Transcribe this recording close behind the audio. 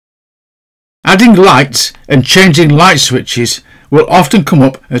Adding lights and changing light switches will often come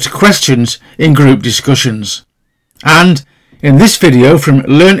up as questions in group discussions. And in this video from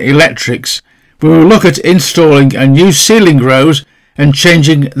LearnElectrics, we will look at installing a new ceiling rose and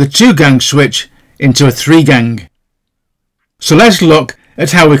changing the 2-gang switch into a 3-gang. So let's look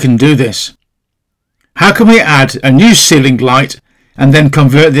at how we can do this. How can we add a new ceiling light and then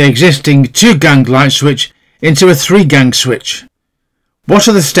convert the existing 2-gang light switch into a 3-gang switch? What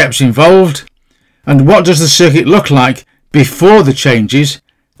are the steps involved, and what does the circuit look like before the changes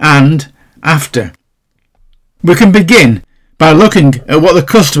and after? We can begin by looking at what the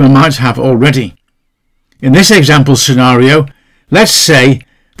customer might have already. In this example scenario, let's say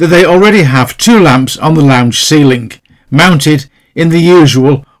that they already have 2 lamps on the lounge ceiling, mounted in the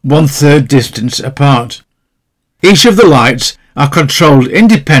usual 1/3 distance apart. Each of the lights are controlled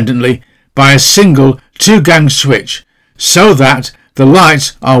independently by a single 2-gang switch, so that the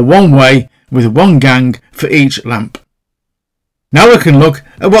lights are one way with 1 gang for each lamp. Now we can look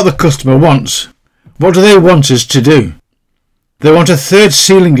at what the customer wants. What do they want us to do? They want a 3rd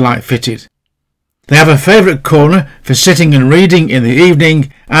ceiling light fitted. They have a favourite corner for sitting and reading in the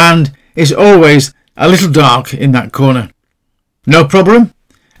evening, and it's always a little dark in that corner. No problem,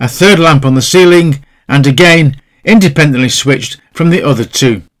 a 3rd lamp on the ceiling, and again independently switched from the other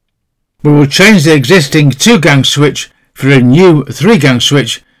 2. We will change the existing 2-gang switch for a new 3-gang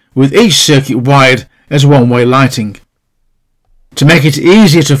switch, with each circuit wired as one-way lighting. To make it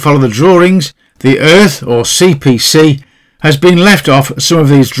easier to follow the drawings, the earth or CPC has been left off some of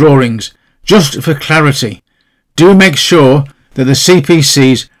these drawings, just for clarity. Do make sure that the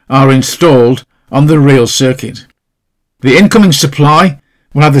CPCs are installed on the real circuit. The incoming supply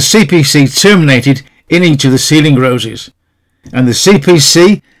will have the CPC terminated in each of the ceiling roses, and the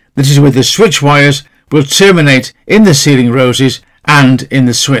CPC that is with the switch wires will terminate in the ceiling roses and in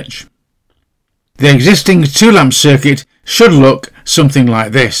the switch. The existing 2-lamp circuit should look something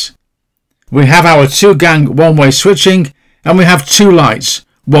like this. We have our 2-gang one-way switching, and we have 2 lights,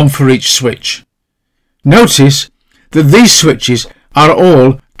 one for each switch. Notice that these switches are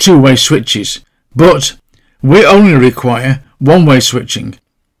all 2-way switches, but we only require 1-way switching.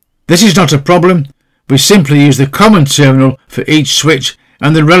 This is not a problem. We simply use the common terminal for each switch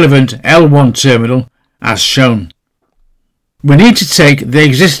and the relevant L1 terminal as shown. We need to take the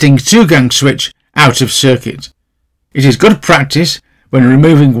existing 2-gang switch out of circuit. It is good practice when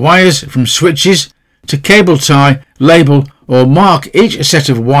removing wires from switches to cable tie, label or mark each set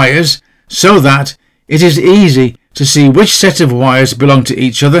of wires so that it is easy to see which set of wires belong to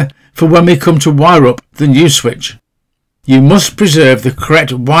each other for when we come to wire up the new switch. You must preserve the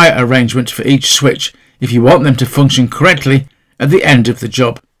correct wire arrangement for each switch if you want them to function correctly at the end of the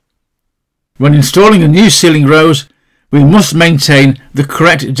job. When installing a new ceiling rose, we must maintain the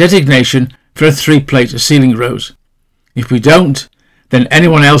correct designation for a 3-plate ceiling rose. If we don't, then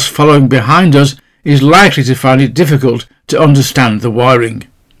anyone else following behind us is likely to find it difficult to understand the wiring.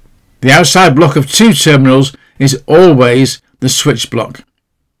 The outside block of 2 terminals is always the switch block.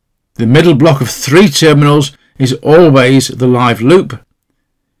 The middle block of 3 terminals is always the live loop,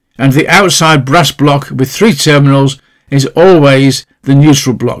 and the outside brass block with 3 terminals is always the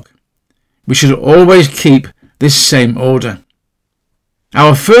neutral block. We should always keep this same order.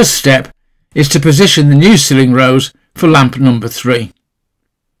 Our first step is to position the new ceiling rose for lamp number 3.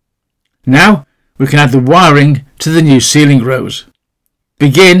 Now we can add the wiring to the new ceiling rose.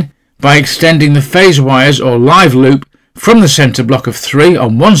 Begin by extending the phase wires or live loop from the centre block of 3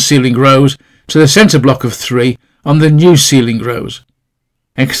 on one ceiling rose to the centre block of 3 on the new ceiling rose.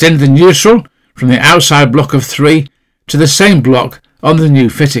 Extend the neutral from the outside block of 3 to the same block on the new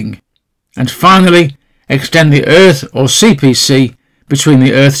fitting, and finally extend the earth or CPC between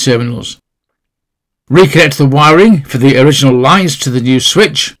the earth terminals. Reconnect the wiring for the original lights to the new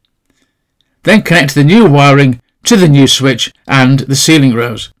switch, then connect the new wiring to the new switch and the ceiling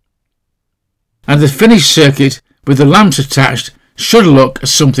rose. And the finished circuit with the lamps attached should look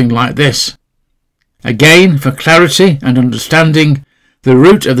something like this. Again, for clarity and understanding, the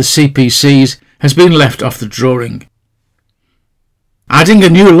route of the CPCs has been left off the drawing. Adding a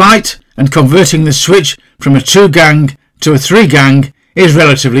new light and converting the switch from a 2-gang to a 3-gang is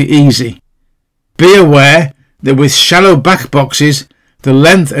relatively easy. Be aware that with shallow back boxes, the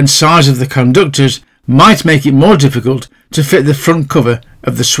length and size of the conductors might make it more difficult to fit the front cover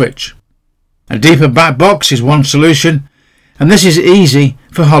of the switch. A deeper back box is one solution, and this is easy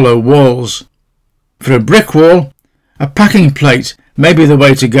for hollow walls. For a brick wall, a packing plate may be the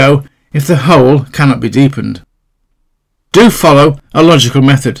way to go if the hole cannot be deepened. Do follow a logical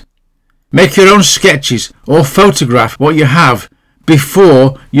method. Make your own sketches or photograph what you have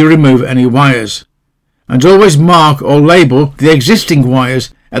before you remove any wires, and always mark or label the existing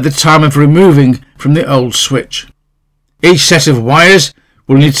wires at the time of removing from the old switch. Each set of wires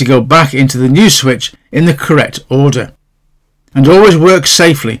will need to go back into the new switch in the correct order. And always work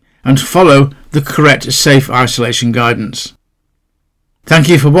safely and follow the correct safe isolation guidance. Thank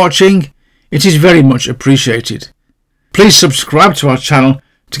you for watching. It is very much appreciated. Please subscribe to our channel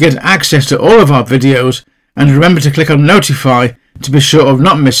to get access to all of our videos, and remember to click on notify to be sure of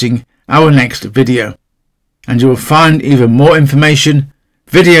not missing our next video. And you will find even more information,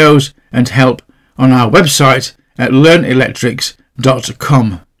 videos and help on our website at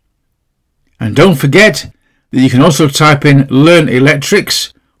LearnElectrics.com. And don't forget that you can also type in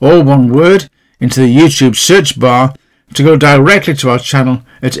LearnElectrics, all one word, into the YouTube search bar to go directly to our channel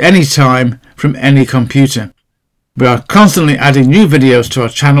at any time from any computer. We are constantly adding new videos to our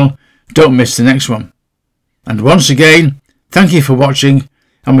channel. Don't miss the next one. And once again, thank you for watching,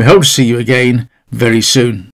 and we hope to see you again very soon.